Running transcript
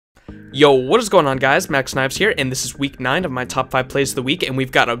Yo, what is going on, guys? Max Knives here, and this is week 9 of my top 5 plays of the week, and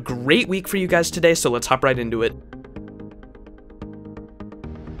we've got a great week for you guys today, so let's hop right into it.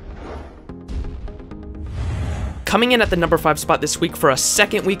 Coming in at the number 5 spot this week for a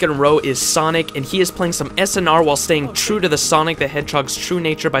second week in a row is Sonic, and he is playing some SNR while staying true to the Sonic the Hedgehog's true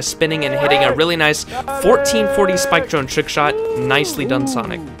nature by spinning and hitting a really nice 1440 spike drone trick shot. Nicely done,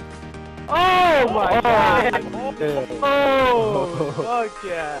 Sonic. Oh my god! Oh, fuck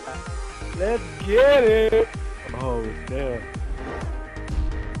yeah! Let's get it! Oh, damn.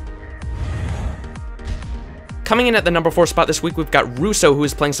 Coming in at the number 4 spot this week, we've got Russo, who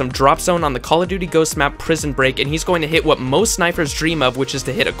is playing some Drop Zone on the Call of Duty Ghost map Prison Break, and he's going to hit what most snipers dream of, which is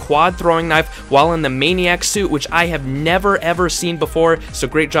to hit a quad throwing knife while in the Maniac suit, which I have never ever seen before, so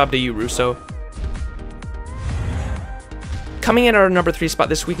great job to you, Russo. Coming in at our number 3 spot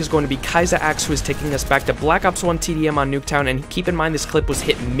this week is going to be Kaiza Axe, who is taking us back to Black Ops 1 TDM on Nuketown, and keep in mind this clip was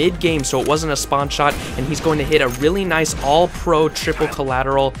hit mid-game, so it wasn't a spawn shot, and he's going to hit a really nice all-pro triple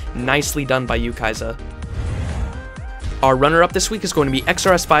collateral. Nicely done by you, Kaiza. Our runner-up this week is going to be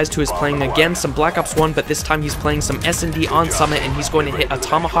XRS Vised, who is playing again some Black Ops 1, but this time he's playing some S&D on Summit, and he's going to hit a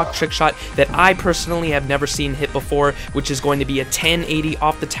Tomahawk trick shot that I personally have never seen hit before, which is going to be a 1080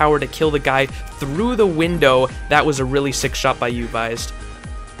 off the tower to kill the guy through the window. That was a really sick shot by you, Vised.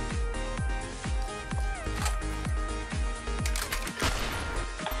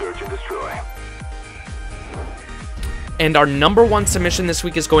 Search and destroy. And our number 1 submission this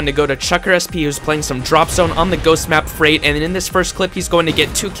week is going to go to Chucker SP, who's playing some Drop Zone on the Ghost map Freight, and in this first clip he's going to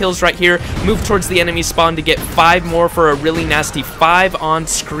get 2 kills right here, move towards the enemy spawn to get 5 more for a really nasty 5 on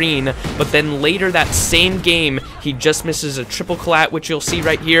screen, but then later that same game he just misses a triple collat, which you'll see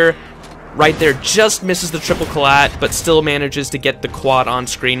right here. Right there, just misses the triple collat, but still manages to get the quad on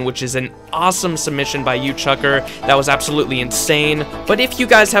screen, which is an awesome submission by you, Chucker. That was absolutely insane. But if you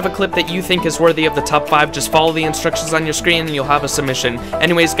guys have a clip that you think is worthy of the top 5, just follow the instructions on your screen and you'll have a submission.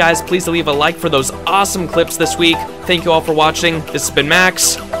 Anyways, guys, please leave a like for those awesome clips this week. Thank you all for watching. This has been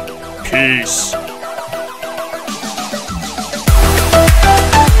Max. Peace.